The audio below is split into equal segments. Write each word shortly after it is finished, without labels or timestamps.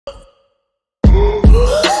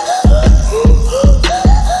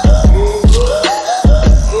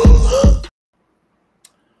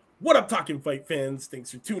up, Talking Fight fans? Thanks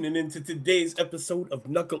for tuning in to today's episode of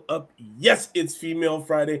Knuckle Up. Yes, it's Female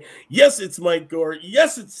Friday. Yes, it's Mike Gore.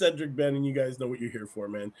 Yes, it's Cedric Ben, and you guys know what you're here for,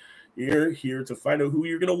 man. You're here to find out who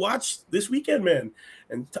you're going to watch this weekend, man.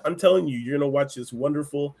 And I'm telling you, you're going to watch this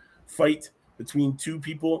wonderful fight between two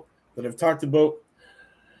people that I've talked about.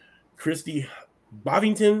 Christy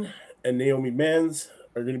Bovington and Naomi Mans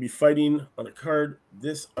are going to be fighting on a card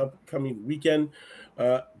this upcoming weekend.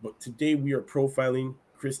 But today we are profiling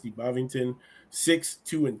Christy Bovington,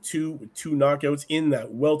 6-2-2 with 2 knockouts in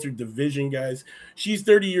that welter division, guys. She's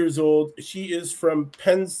 30 years old. She is from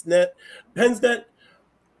Pensnet,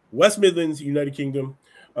 West Midlands, United Kingdom.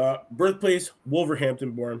 Birthplace,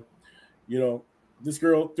 Wolverhampton born. You know, this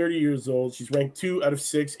girl, 30 years old. She's ranked 2 out of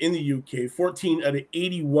 6 in the UK, 14 out of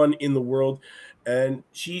 81 in the world. And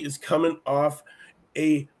she is coming off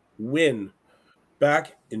a win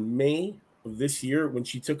back in May of this year when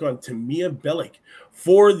she took on Tamia Bellic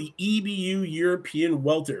for the EBU European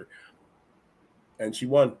welter. And she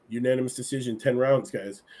won. Unanimous decision, 10 rounds,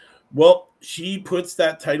 guys. Well, she puts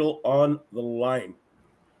that title on the line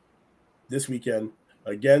this weekend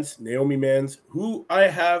against Naomi Mans, who I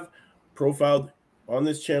have profiled on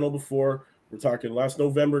this channel before. We're talking last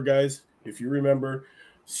November, guys. If you remember,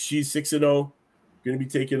 she's 6-0, going to be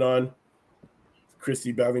taking on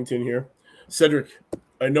Christy Bovington here. Cedric,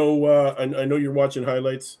 I know you're watching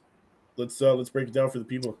highlights. Let's break it down for the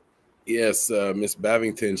people. Yes, Miss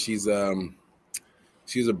Bovington, she's a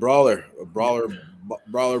brawler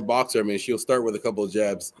boxer. I mean, she'll start with a couple of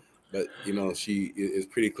jabs, but you know, she is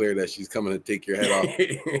pretty clear that she's coming to take your head off.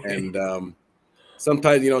 And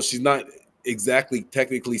sometimes, you know, she's not exactly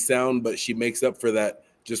technically sound, but she makes up for that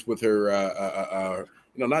just with her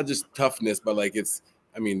you know, not just toughness, but like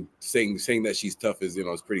I mean, saying that she's tough is, you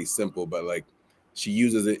know, it's pretty simple, but like she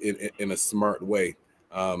uses it in a smart way.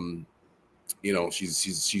 You know,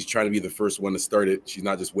 she's trying to be the first one to start it. She's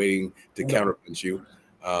not just waiting to counterpunch you.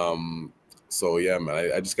 So yeah,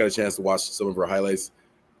 man, I just got a chance to watch some of her highlights.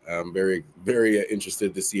 I'm very, very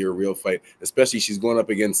interested to see her real fight, especially she's going up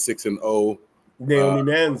against 6-0 Naomi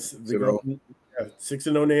Mans, the girl,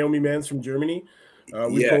 6-0 Naomi Mans from Germany.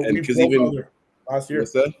 We profiled her last year.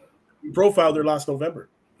 We profiled her last November.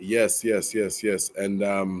 Yes. And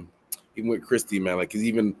even with Christy, man, like, because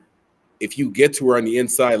even if you get to her on the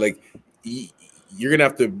inside, like, you're gonna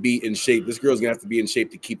have to be in shape. This girl's gonna have to be in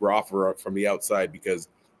shape to keep her off her from the outside, because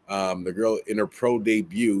the girl in her pro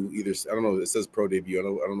debut, I don't know, it says pro debut. I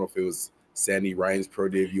don't know if it was Sandy Ryan's pro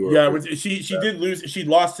debut. She did lose. She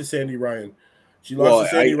lost to Sandy Ryan. She lost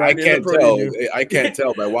to Sandy Ryan. I can't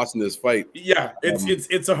tell by watching this fight. Yeah,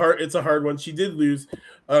 it's a hard one. She did lose.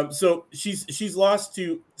 So she's lost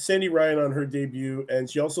to Sandy Ryan on her debut, and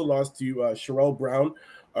she also lost to Sherelle Brown.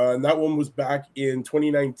 And that one was back in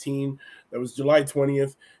 2019. That was July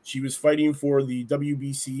 20th. She was fighting for the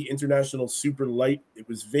WBC International Super Light. It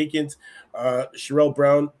was vacant. Sherelle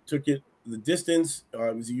Brown took it the distance.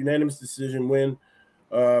 It was a unanimous decision win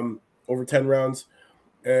over 10 rounds.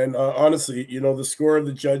 And honestly, you know, the score of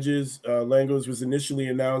the judges, Langos was initially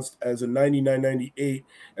announced as a 99-98,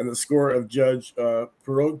 and the score of Judge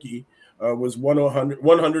Pierogi was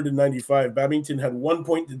 195. Bovington had 1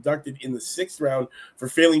 point deducted in the 6th round for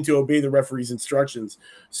failing to obey the referee's instructions.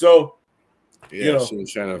 So, yeah, you know, she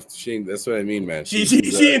was trying to. That's what I mean, man. She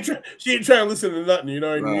ain't trying to listen to nothing. You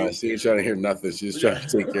know what I mean? She ain't trying to hear nothing. She's trying to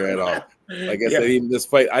take your head off. Like I said, even this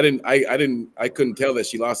fight, I couldn't tell that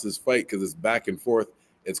she lost this fight because it's back and forth.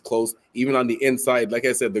 It's close. Even on the inside, like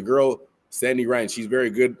I said, the girl Sandy Ryan, she's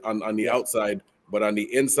very good on the outside, but on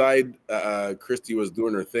the inside, Christy was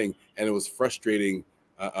doing her thing, and it was frustrating,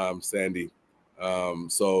 Sandy.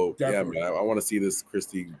 So definitely. Yeah, man, I want to see this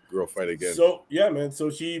Christy girl fight again. So yeah, man.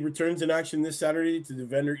 So she returns in action this Saturday to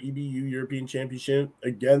defend her EBU European Championship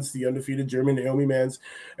against the undefeated German Naomi Mans,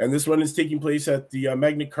 and this one is taking place at the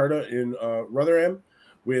Magna Carta in Rotherham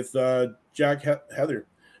with Jack Heather.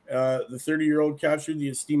 The 30-year-old captured the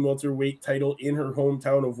esteemed welterweight title in her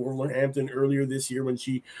hometown of Wolverhampton earlier this year when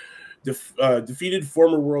she defeated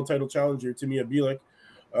former world title challenger Tamia Bellic.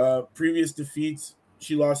 Previous defeats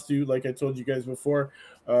she lost to, like I told you guys before,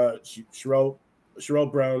 Sherelle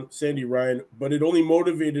Brown, Sandy Ryan, but it only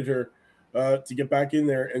motivated her to get back in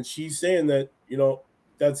there. And she's saying that, you know,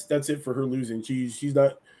 that's it for her losing. She's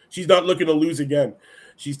not looking to lose again.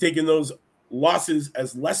 She's taking those losses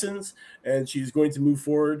as lessons, and she's going to move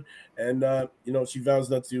forward. And you know, she vows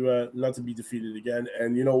not to be defeated again.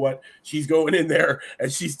 And you know what? She's going in there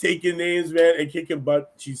and she's taking names, man, and kicking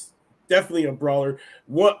butt. She's definitely a brawler.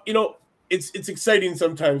 What, you know, it's exciting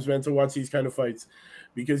sometimes, man, to watch these kind of fights,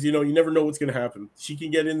 because you know, you never know what's going to happen. She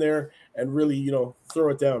can get in there and really, you know, throw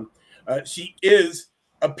it down. She is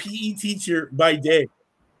a PE teacher by day.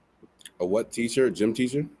 A what teacher? A gym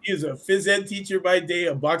teacher? He is a phys ed teacher by day,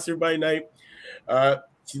 a boxer by night.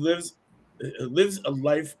 She lives a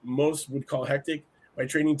life most would call hectic by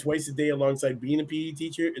training twice a day alongside being a PE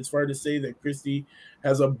teacher. It's fair to say that Christy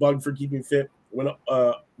has a bug for keeping fit. When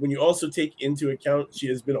you also take into account she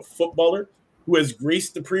has been a footballer who has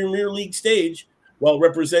graced the Premier League stage while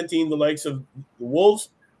representing the likes of the Wolves,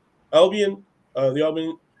 Albion,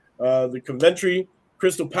 the Coventry,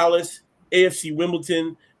 Crystal Palace, AFC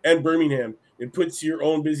Wimbledon, and Birmingham. It puts your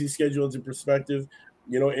own busy schedule into perspective.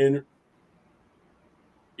 And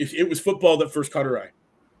if it was football that first caught her eye,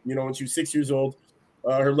 when she was 6 years old,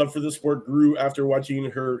 her love for the sport grew after watching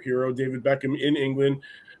her hero David Beckham in England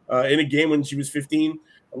in a game when she was 15.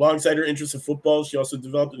 Alongside her interest in football, she also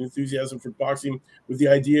developed an enthusiasm for boxing with the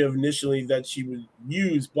idea of initially that she would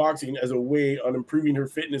use boxing as a way on improving her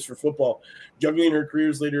fitness for football. Juggling her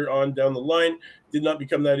careers later on down the line did not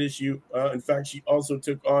become that issue. In fact, she also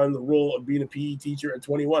took on the role of being a PE teacher at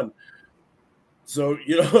 21. So,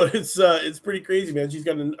 it's pretty crazy, man. She's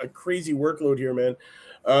got a crazy workload here, man.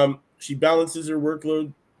 She balances her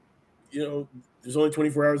workload. There's only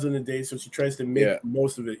 24 hours in a day, so she tries to make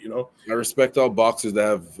most of it. I respect all boxers that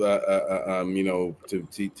have,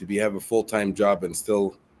 to have a full-time job and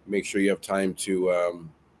still make sure you have time to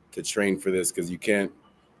train for this, because you can't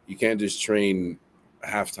just train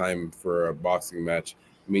halftime for a boxing match.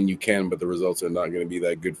 I mean, you can, but the results are not going to be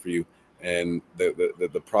that good for you. And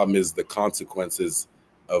the problem is the consequences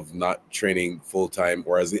of not training full-time,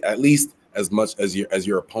 or at least as much as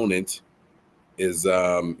your opponent is.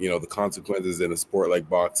 The consequences in a sport like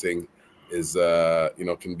boxing is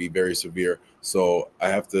can be very severe. So I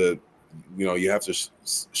have to, you have to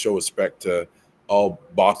show respect to all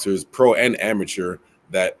boxers, pro and amateur,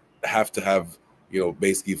 that have to have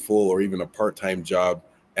basically full or even a part-time job,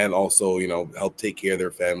 and also help take care of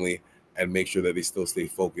their family and make sure that they still stay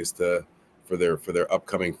focused for their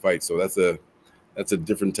upcoming fight. So that's a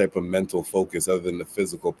different type of mental focus other than the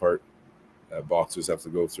physical part that boxers have to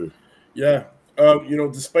go through. Yeah.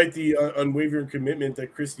 Despite the unwavering commitment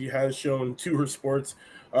that Christy has shown to her sports,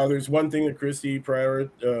 there's one thing that Christy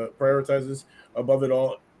prioritizes above it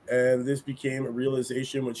all, and this became a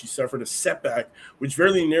realization when she suffered a setback, which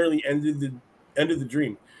very nearly ended the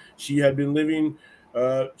dream. She had been living.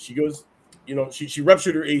 She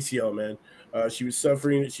ruptured her ACL, man. She was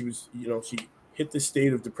suffering. She hit the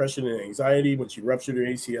state of depression and anxiety when she ruptured her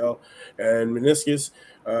ACL and meniscus.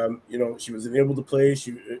 She wasn't able to play.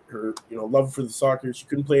 Her love for the soccer. She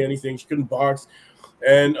couldn't play anything. She couldn't box,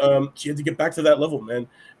 and she had to get back to that level, man.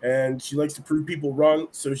 And she likes to prove people wrong,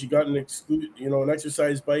 so she got an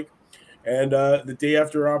exercise bike. And the day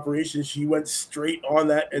after her operation, she went straight on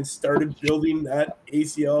that and started building that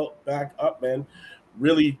ACL back up, man.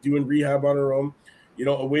 Really doing rehab on her own,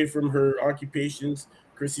 away from her occupations.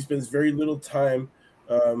 Christy spends very little time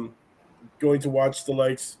going to watch the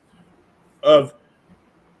likes of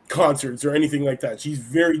concerts or anything like that. She's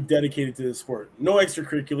very dedicated to the sport. No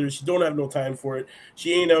extracurriculars. She don't have no time for it.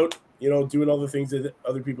 She ain't out, doing all the things that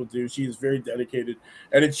other people do. She is very dedicated,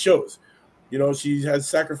 and it shows. She has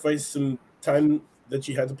sacrificed some time that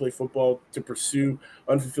she had to play football to pursue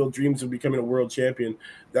unfulfilled dreams of becoming a world champion.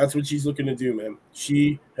 That's what she's looking to do, man.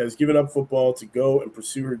 She has given up football to go and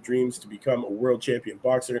pursue her dreams to become a world champion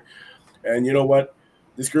boxer. And you know what?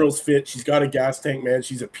 This girl's fit. She's got a gas tank, man.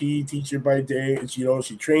 She's a PE teacher by day, and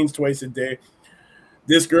she trains twice a day.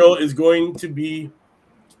 This girl is going to be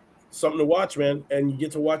something to watch, man, and you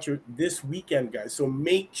get to watch her this weekend, guys. So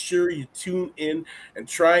make sure you tune in and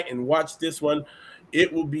try and watch this one.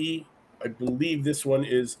 It will be, I believe this one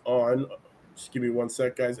is on, just give me one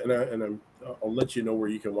sec, guys, and I'll let you know where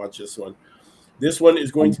you can watch this one. This one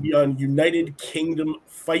is going to be on United Kingdom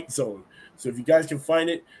Fight Zone. So if you guys can find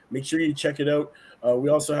it, make sure you check it out. We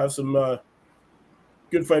also have some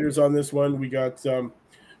good fighters on this one. We got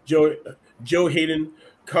Joe Hayden,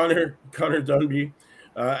 Connor Dunby,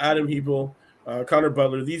 Adam Hebel, Connor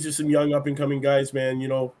Butler. These are some young up-and-coming guys,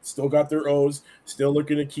 man. Still got their O's, still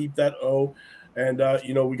looking to keep that O. And,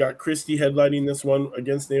 we got Christy headlining this one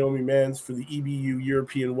against Naomi Mans for the EBU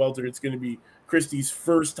European welter. It's going to be Christy's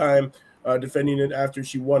first time defending it after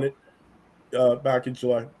she won it back in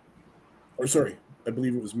July. Or, sorry, I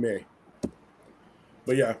believe it was May.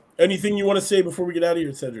 But, yeah, anything you want to say before we get out of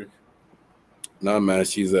here, Cedric? No, man,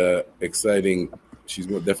 she's exciting. She's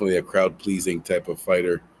definitely a crowd-pleasing type of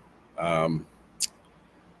fighter.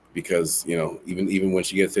 Because, even when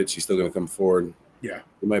she gets hit, she's still going to come forward. Yeah,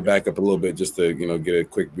 we might back up a little bit just to get a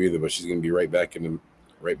quick breather, but she's going to be right back in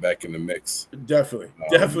right back in the mix.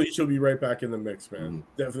 Definitely, she'll be right back in the mix, man.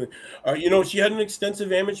 Definitely. She had an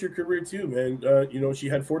extensive amateur career too, man. She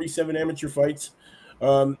had 47 amateur fights.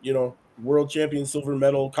 World champion, silver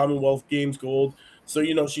medal, Commonwealth Games gold. So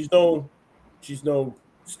she's no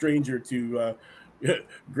stranger to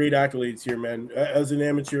great accolades here, man. As an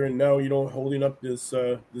amateur, and now holding up this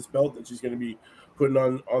belt that she's going to be putting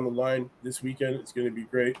on the line this weekend. It's going to be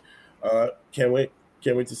great. Can't wait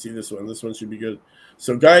to see this one. This one should be good.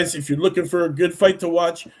 So, guys, if you're looking for a good fight to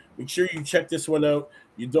watch, make sure you check this one out.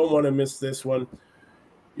 You don't want to miss this one.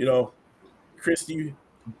 Christy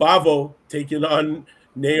Bavo taking on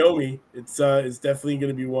Naomi. It's definitely going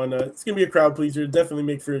to be one. It's going to be a crowd pleaser. Definitely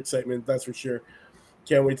make for excitement. That's for sure.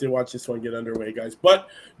 Can't wait to watch this one get underway, guys. But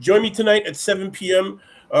join me tonight at 7 p.m.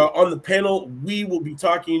 On the panel. We will be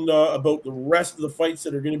talking about the rest of the fights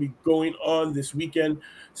that are going to be going on this weekend.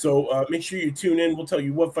 So make sure you tune in. We'll tell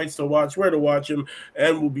you what fights to watch, where to watch them,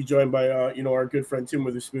 and we'll be joined by our good friend Tim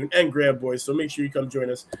Witherspoon and Grab Boys. So make sure you come join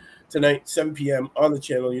us tonight, 7 p.m. on the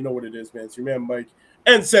channel. You know what it is, man. It's your man Mike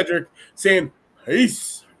and Cedric saying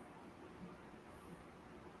peace.